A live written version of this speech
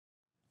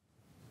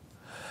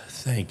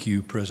Thank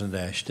you, President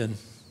Ashton.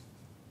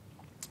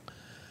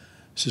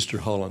 Sister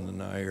Holland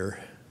and I are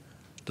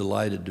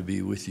delighted to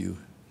be with you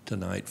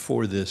tonight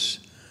for this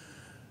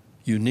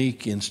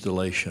unique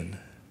installation.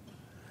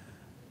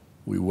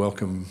 We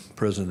welcome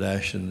President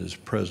Ashton as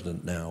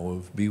president now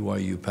of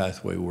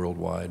BYU-Pathway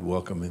Worldwide,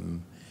 welcome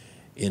him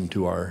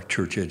into our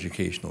church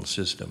educational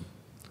system.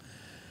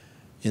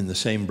 In the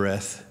same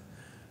breath,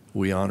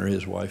 we honor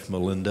his wife,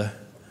 Melinda,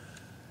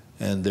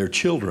 and their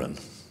children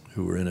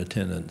who are in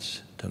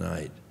attendance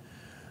tonight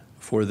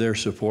for their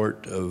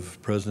support of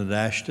President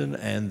Ashton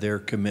and their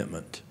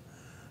commitment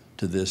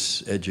to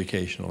this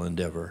educational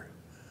endeavor.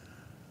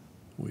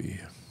 We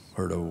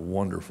heard a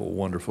wonderful,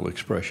 wonderful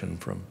expression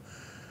from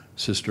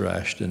Sister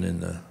Ashton in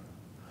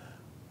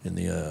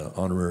the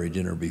honorary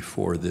dinner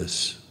before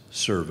this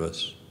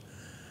service.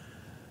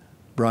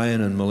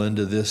 Brian and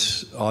Melinda,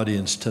 this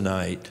audience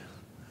tonight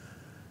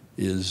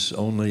is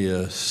only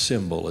a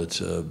symbol, it's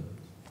a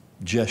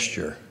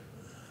gesture,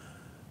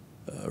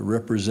 a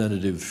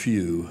representative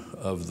few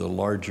of the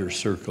larger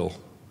circle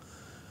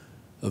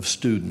of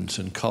students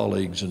and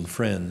colleagues and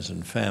friends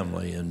and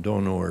family and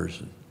donors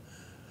and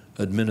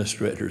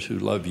administrators who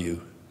love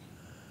you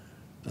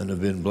and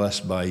have been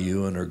blessed by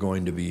you and are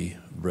going to be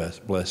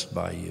blessed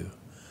by you.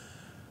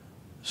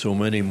 So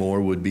many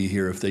more would be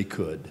here if they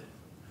could,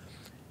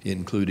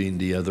 including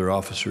the other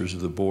officers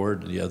of the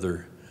board, the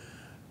other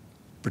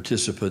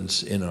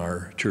participants in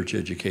our church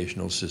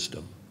educational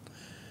system.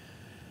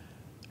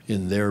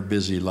 In their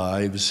busy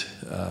lives,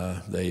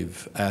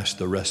 they've asked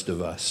the rest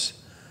of us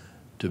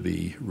to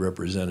be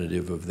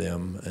representative of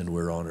them, and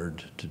we're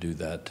honored to do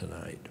that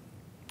tonight.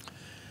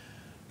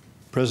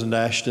 President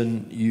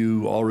Ashton,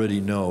 you already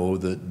know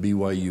that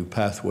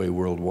BYU-Pathway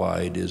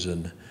Worldwide is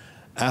an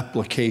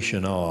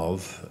application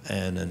of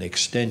and an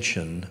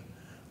extension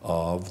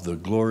of the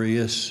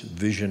glorious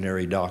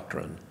visionary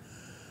doctrine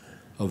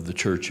of the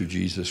Church of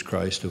Jesus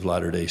Christ of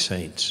Latter-day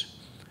Saints.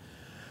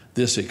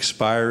 This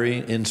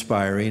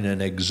inspiring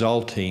and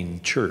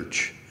exalting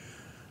church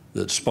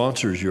that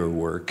sponsors your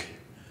work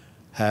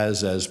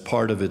has as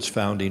part of its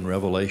founding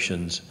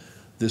revelations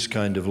this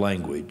kind of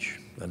language,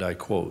 and I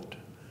quote,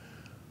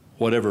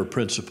 "Whatever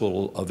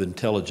principle of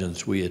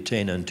intelligence we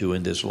attain unto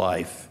in this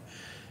life,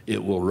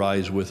 it will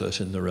rise with us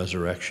in the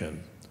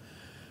resurrection.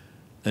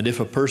 And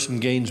if a person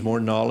gains more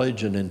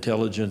knowledge and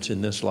intelligence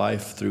in this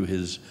life through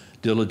his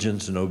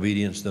diligence and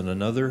obedience than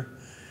another,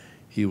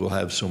 he will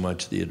have so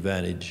much the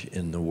advantage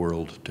in the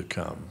world to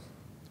come.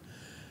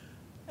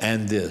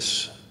 And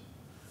this,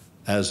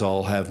 as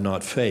all have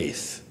not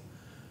faith,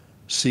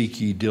 seek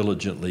ye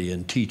diligently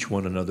and teach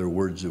one another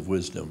words of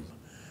wisdom.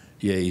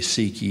 Yea,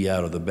 seek ye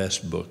out of the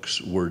best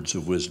books words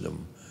of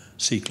wisdom.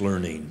 Seek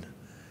learning,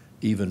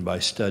 even by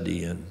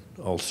study and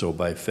also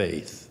by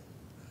faith.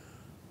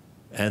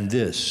 And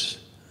this,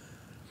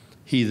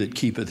 he that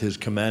keepeth his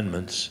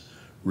commandments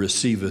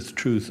receiveth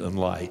truth and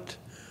light,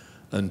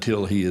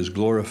 until he is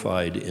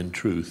glorified in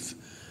truth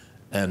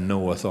and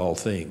knoweth all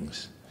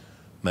things.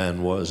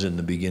 Man was in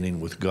the beginning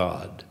with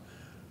God,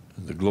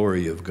 and the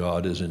glory of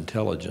God is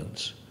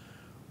intelligence,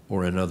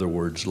 or in other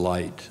words,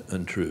 light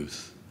and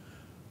truth.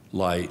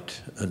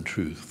 Light and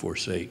truth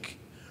forsake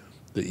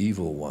the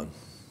evil one."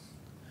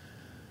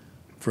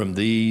 From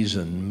these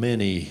and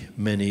many,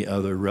 many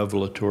other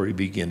revelatory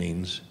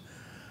beginnings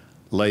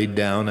laid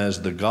down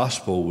as the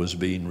gospel was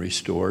being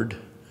restored,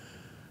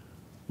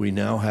 we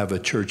now have a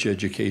church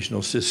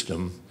educational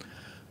system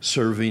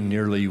serving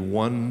nearly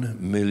 1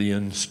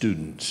 million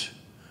students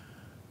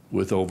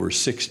with over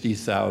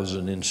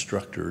 60,000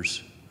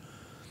 instructors,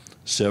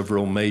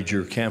 several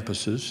major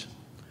campuses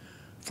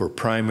for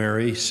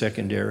primary,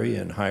 secondary,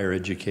 and higher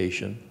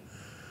education,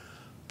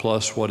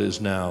 plus what is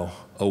now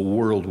a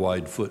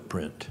worldwide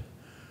footprint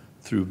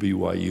through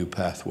BYU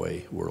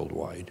Pathway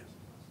Worldwide.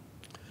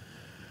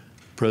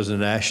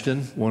 President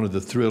Ashton, one of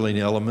the thrilling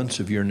elements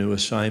of your new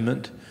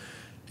assignment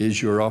is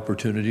your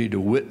opportunity to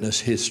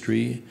witness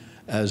history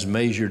as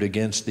measured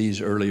against these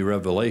early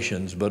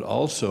revelations, but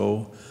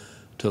also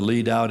to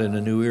lead out in a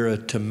new era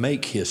to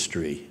make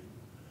history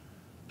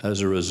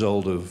as a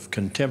result of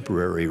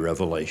contemporary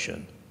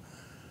revelation.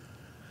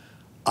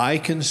 I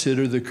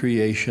consider the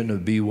creation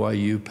of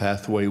BYU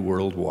Pathway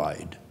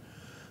Worldwide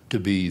to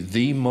be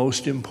the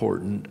most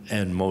important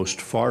and most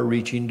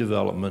far-reaching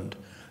development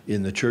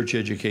in the church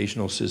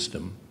educational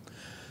system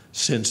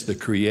since the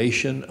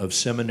creation of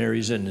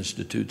seminaries and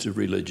institutes of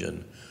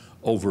religion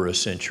over a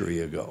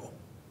century ago.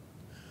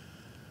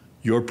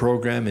 Your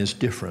program is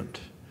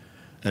different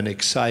and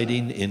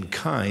exciting in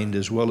kind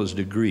as well as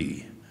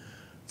degree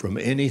from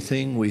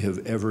anything we have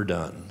ever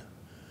done,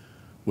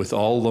 with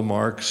all the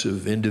marks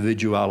of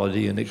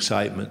individuality and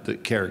excitement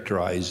that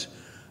characterize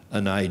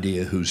an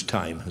idea whose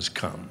time has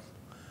come.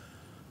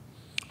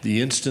 The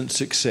instant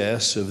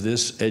success of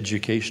this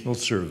educational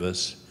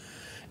service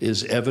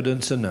is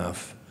evidence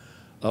enough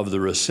of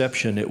the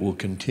reception it will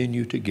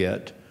continue to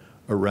get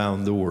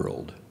around the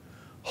world,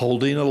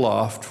 holding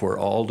aloft for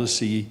all to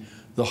see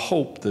the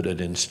hope that it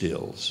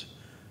instills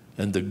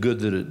and the good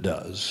that it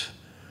does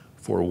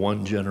for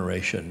one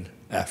generation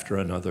after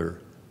another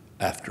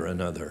after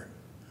another.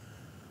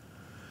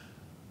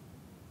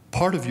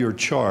 Part of your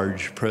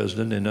charge,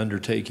 President, in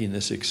undertaking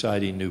this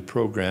exciting new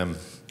program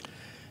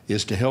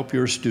is to help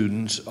your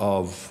students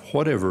of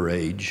whatever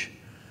age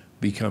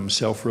become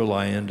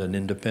self-reliant and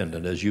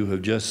independent, as you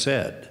have just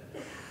said,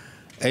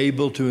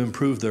 able to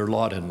improve their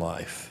lot in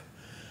life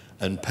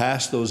and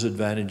pass those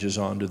advantages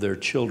on to their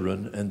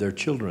children and their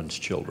children's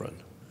children.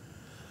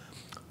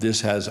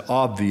 This has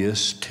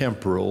obvious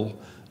temporal,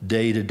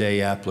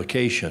 day-to-day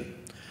application,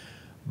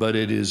 but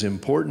it is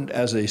important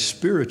as a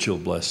spiritual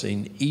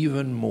blessing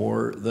even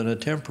more than a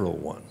temporal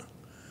one.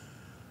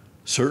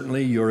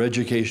 Certainly, your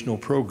educational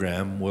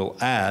program will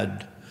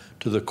add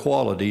to the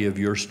quality of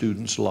your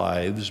students'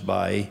 lives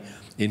by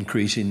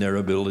increasing their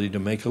ability to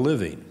make a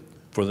living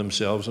for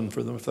themselves and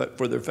for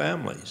their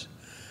families.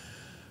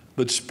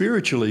 But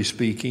spiritually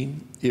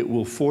speaking, it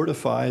will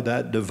fortify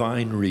that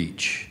divine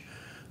reach,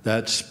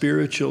 that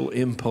spiritual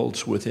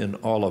impulse within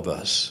all of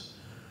us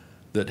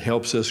that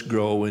helps us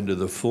grow into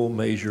the full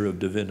measure of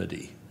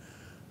divinity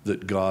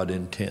that God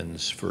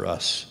intends for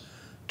us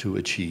to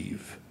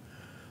achieve.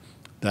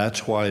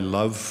 That's why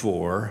love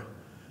for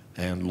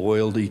and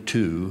loyalty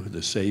to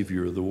the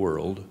Savior of the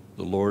world,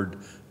 the Lord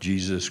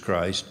Jesus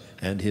Christ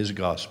and his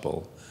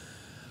gospel,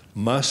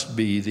 must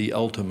be the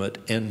ultimate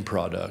end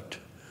product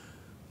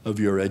of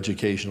your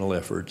educational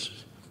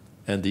efforts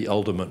and the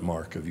ultimate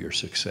mark of your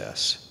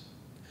success.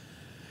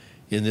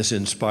 In this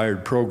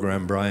inspired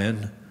program,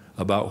 Brian,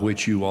 about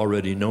which you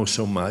already know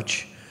so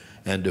much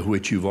and to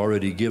which you've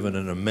already given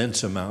an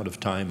immense amount of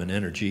time and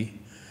energy,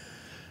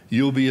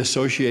 you'll be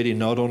associating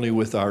not only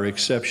with our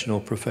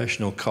exceptional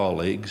professional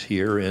colleagues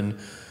here in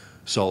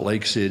Salt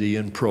Lake City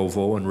and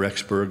Provo and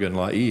Rexburg and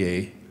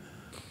Laie,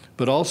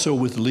 but also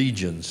with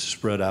legions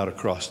spread out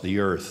across the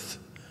earth.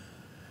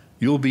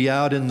 You'll be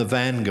out in the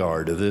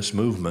vanguard of this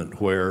movement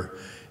where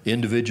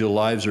individual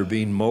lives are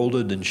being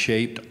molded and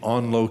shaped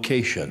on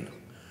location,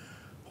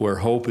 where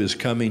hope is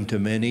coming to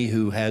many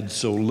who had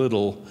so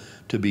little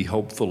to be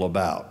hopeful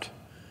about,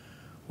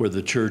 where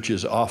the church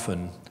is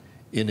often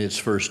in its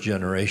first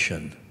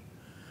generation.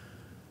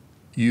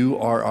 You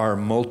are our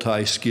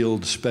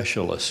multi-skilled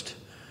specialist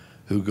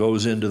who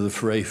goes into the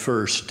fray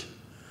first,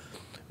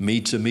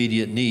 meets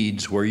immediate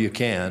needs where you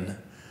can,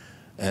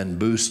 and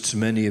boosts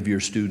many of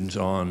your students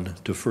on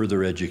to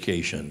further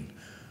education,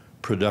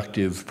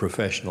 productive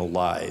professional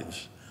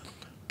lives,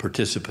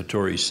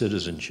 participatory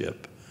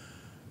citizenship,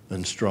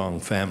 and strong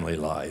family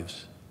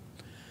lives.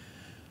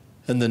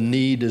 And the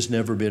need has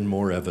never been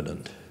more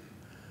evident.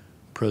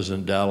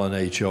 President Dallin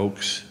H.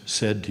 Oaks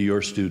said to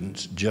your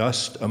students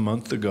just a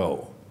month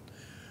ago,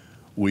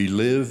 "We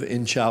live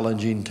in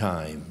challenging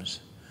times.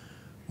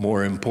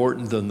 More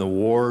important than the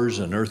wars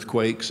and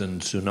earthquakes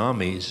and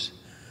tsunamis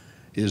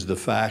is the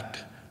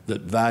fact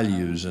that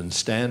values and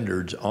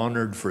standards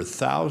honored for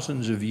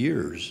thousands of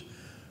years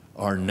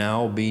are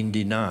now being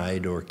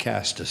denied or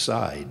cast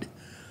aside.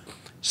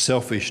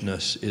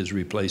 Selfishness is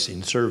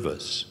replacing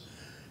service.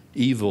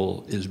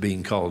 Evil is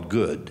being called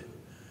good,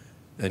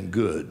 and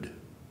good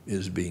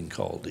is being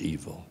called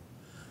evil."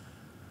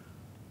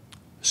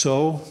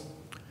 So,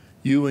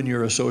 you and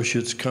your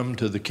associates come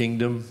to the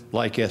kingdom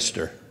like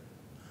Esther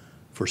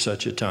for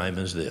such a time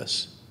as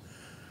this.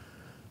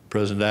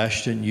 President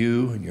Ashton,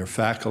 you and your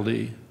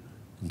faculty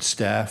and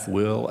staff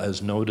will,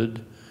 as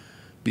noted,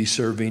 be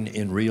serving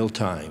in real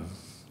time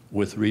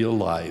with real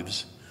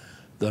lives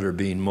that are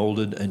being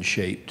molded and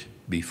shaped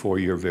before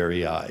your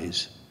very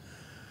eyes.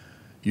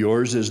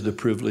 Yours is the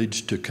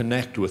privilege to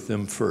connect with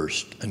them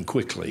first and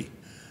quickly,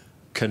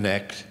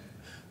 connect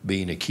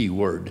being a key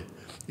word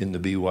in the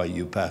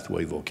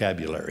BYU-Pathway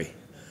vocabulary,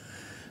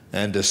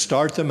 and to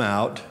start them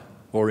out,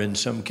 or in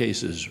some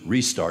cases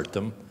restart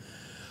them,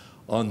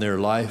 on their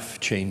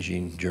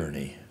life-changing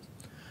journey.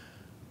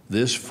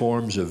 This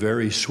forms a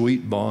very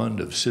sweet bond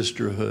of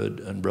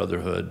sisterhood and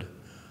brotherhood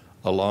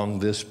along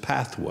this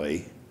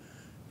pathway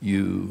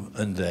you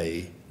and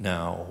they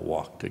now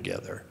walk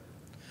together.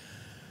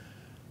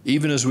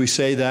 Even as we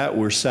say that,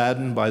 we're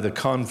saddened by the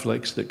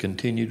conflicts that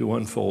continue to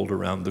unfold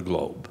around the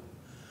globe.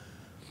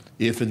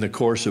 If in the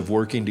course of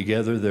working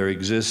together there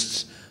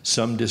exists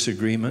some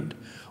disagreement,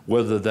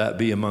 whether that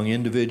be among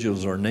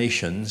individuals or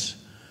nations,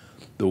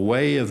 the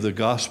way of the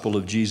gospel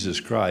of Jesus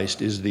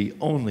Christ is the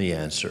only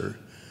answer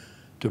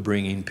to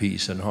bringing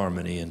peace and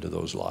harmony into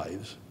those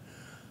lives.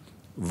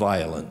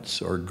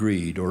 Violence or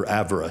greed or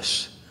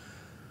avarice,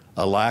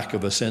 a lack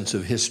of a sense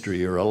of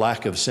history or a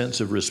lack of sense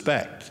of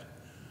respect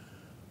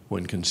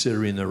when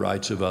considering the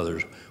rights of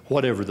others,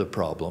 whatever the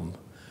problem,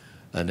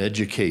 an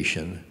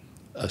education,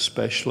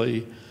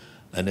 especially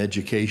an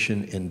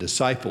education in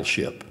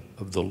discipleship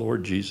of the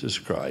Lord Jesus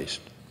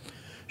Christ,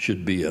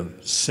 should be a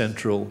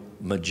central,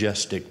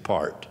 majestic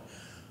part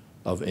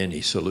of any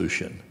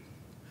solution.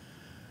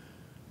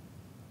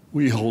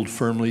 We hold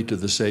firmly to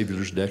the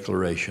Savior's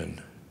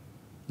declaration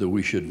that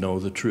we should know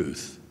the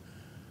truth,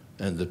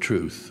 and the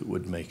truth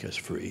would make us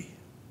free.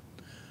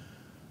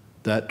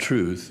 That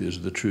truth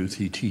is the truth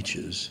he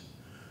teaches.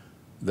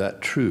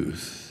 That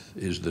truth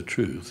is the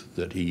truth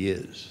that he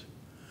is.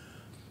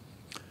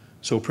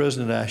 So,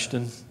 President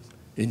Ashton,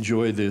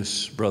 enjoy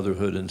this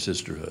brotherhood and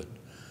sisterhood.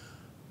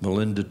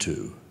 Melinda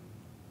too,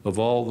 of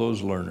all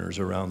those learners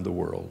around the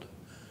world.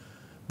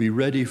 Be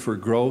ready for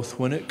growth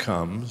when it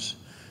comes,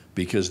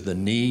 because the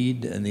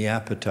need and the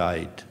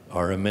appetite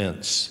are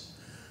immense.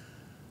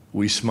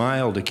 We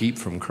smile to keep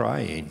from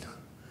crying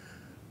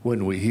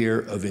when we hear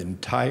of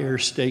entire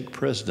stake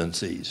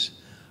presidencies,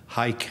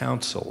 high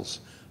councils,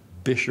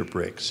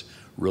 bishoprics,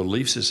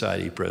 Relief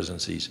Society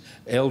presidencies,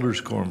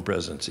 Elders Quorum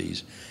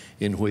presidencies,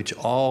 in which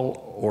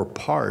all or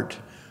part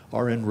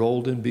are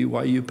enrolled in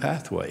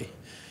BYU-Pathway,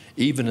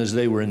 even as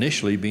they were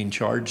initially being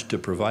charged to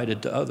provide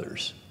it to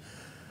others.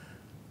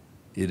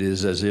 It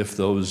is as if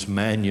those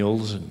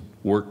manuals and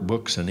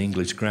workbooks and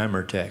English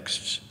grammar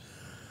texts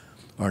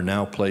are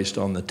now placed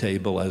on the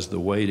table as the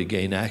way to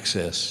gain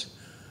access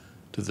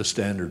to the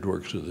standard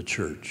works of the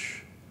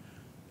church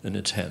and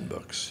its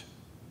handbooks.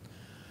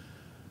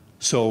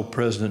 So,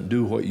 President,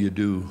 do what you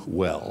do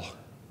well.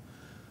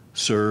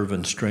 Serve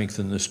and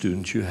strengthen the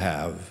students you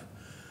have,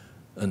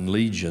 and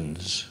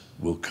legions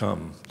will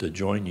come to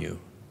join you.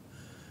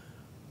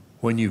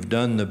 When you've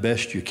done the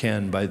best you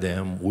can by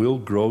them, we'll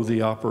grow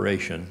the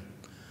operation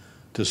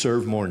to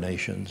serve more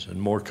nations and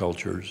more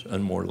cultures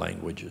and more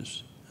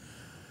languages.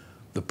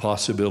 The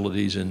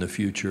possibilities in the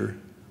future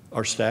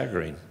are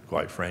staggering,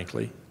 quite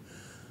frankly.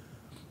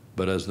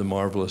 But as the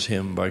marvelous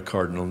hymn by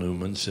Cardinal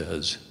Newman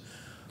says,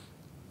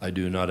 I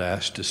do not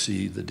ask to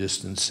see the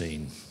distant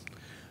scene.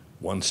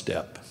 One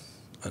step,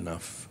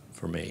 enough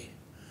for me.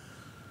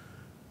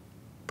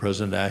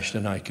 President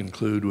Ashton, I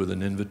conclude with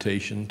an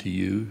invitation to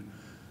you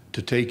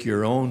to take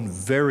your own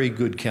very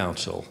good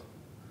counsel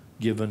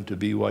given to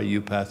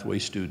BYU Pathway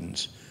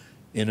students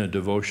in a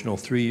devotional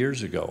 3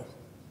 years ago.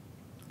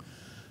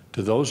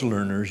 To those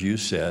learners, you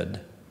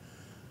said,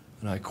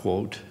 and I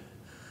quote,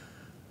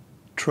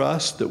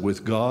 trust that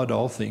with God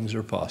all things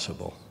are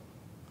possible.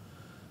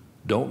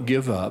 Don't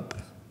give up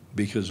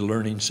because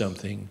learning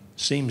something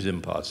seems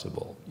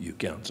impossible, you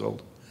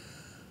counseled.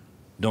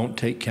 Don't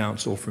take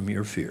counsel from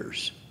your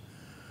fears.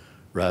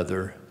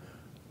 Rather,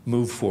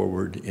 move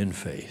forward in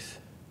faith.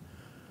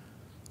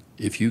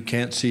 If you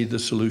can't see the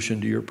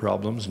solution to your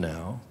problems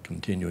now,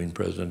 continuing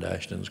President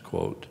Ashton's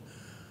quote,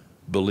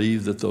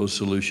 believe that those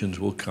solutions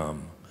will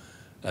come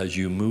as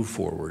you move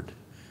forward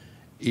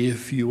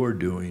if you are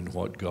doing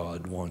what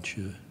God wants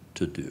you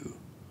to do.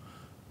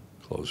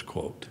 Close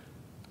quote.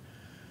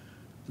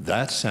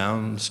 That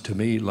sounds to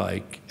me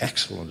like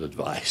excellent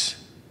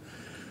advice.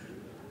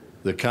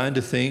 The kind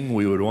of thing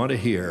we would want to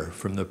hear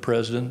from the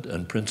president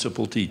and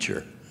principal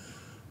teacher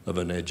of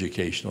an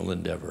educational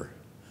endeavor.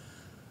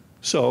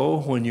 So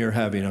when you're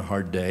having a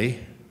hard day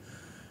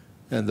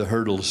and the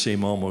hurdles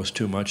seem almost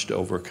too much to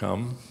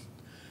overcome,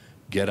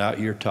 get out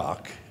your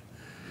talk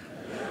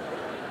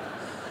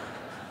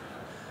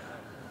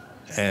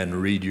and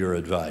read your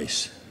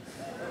advice.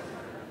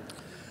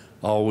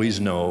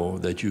 Always know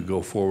that you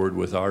go forward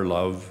with our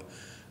love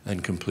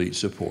and complete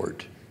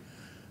support.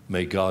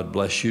 May God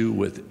bless you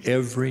with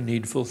every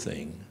needful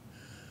thing,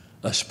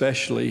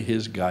 especially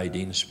his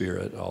guiding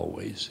spirit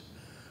always.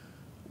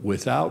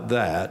 Without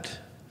that,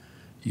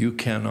 you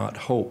cannot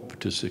hope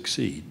to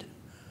succeed,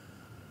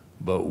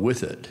 but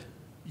with it,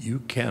 you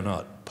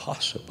cannot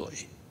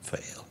possibly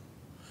fail.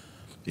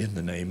 In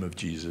the name of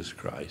Jesus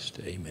Christ,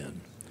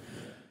 amen.